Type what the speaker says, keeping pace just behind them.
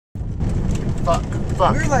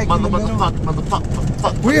We're like in the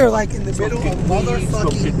middle. We are like in the middle of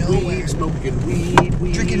motherfucking nowhere. Smoking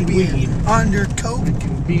weed, drinking beer. Under coke.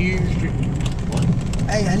 Drinking beer. What?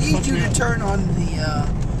 Hey, I need you to turn on the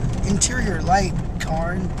interior light,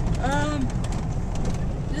 Karn.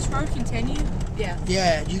 This road continue? Yeah.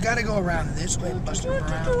 Yeah, you gotta go around this way, bust it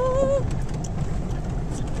around.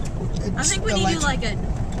 I think we need to do like a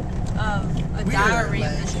diary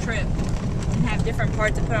of this trip and have different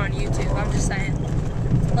parts to put on YouTube. I'm just saying.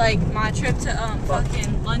 Like my trip to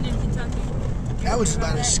fucking London, Kentucky. That was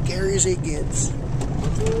about as scary as it gets.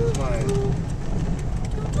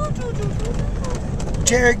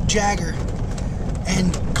 Jarek Jagger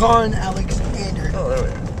and Karn Alexander. Oh, there we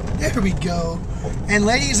are. There we go. And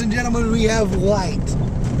ladies and gentlemen, we have light.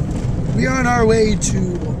 We are on our way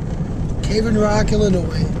to Cave Rock,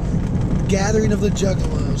 Illinois. Gathering of the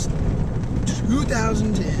Juggalos,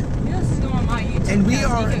 2010. You know, this is going on my YouTube. And we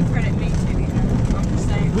are. You can credit me too. You know? I'm just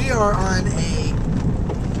saying. We are on a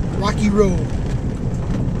rocky road.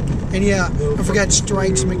 And yeah, I forgot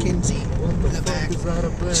Stripes McKenzie in the back.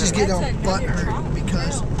 She's getting all butt hurt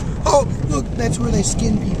because. Oh, look, that's where they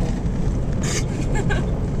skin people.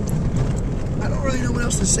 I don't really know what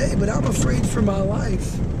else to say, but I'm afraid for my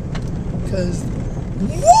life. Because.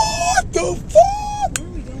 What the fuck?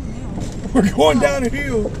 We're going down a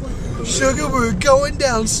hill. Sugar, we're going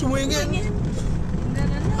down swinging.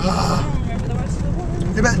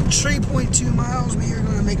 About 3.2 miles, we are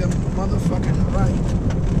going to make a motherfucking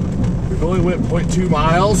right. We've only went 0.2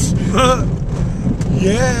 miles.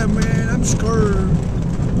 Yeah, man, I'm scared.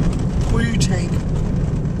 What do you think?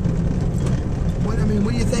 What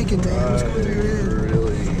are you thinking, man? What's going through your head?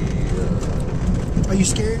 Really, Are you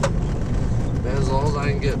scared? as long as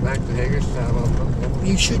I can get back to Hagerstown, I'll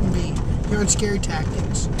You shouldn't be. You're on scary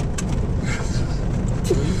tactics.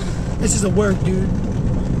 This is a work, dude.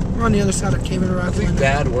 We're on the other side of Cave Rock. I think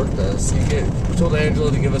Dad worked us. We told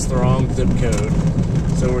Angela to give us the wrong zip code.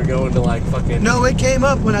 So we're going to like fucking... No, it came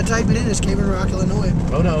up when I typed it in as Cave Rock, Illinois.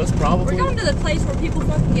 Oh no, it's probably... We're going to the place where people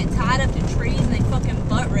fucking get tied up to trees and they fucking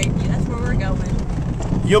butt rape you. That's where we're going.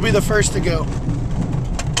 You'll be the first to go.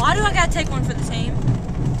 Why do I gotta take one for the team?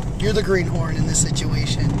 You're the greenhorn in this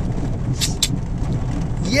situation.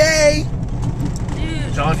 Yay!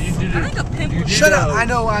 Dude, John, you did I think a pimple... Shut up, I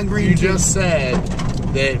know I'm green You too. just said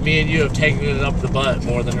that me and you have taken it up the butt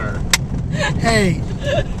more than her. Hey.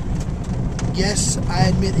 Yes, I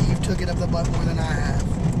admit that you took it up the butt more than I have.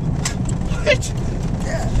 What?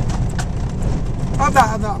 Yeah. I'm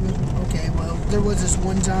not. Okay, well, there was this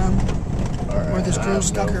one time where this girl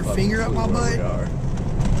stuck her finger up my butt.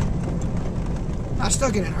 I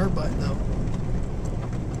stuck it in her butt, though.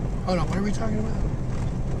 Hold on, what are we talking about?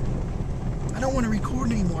 I don't want to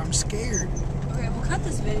record anymore. I'm scared. Okay, we'll cut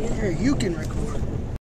this video. Here, you can record.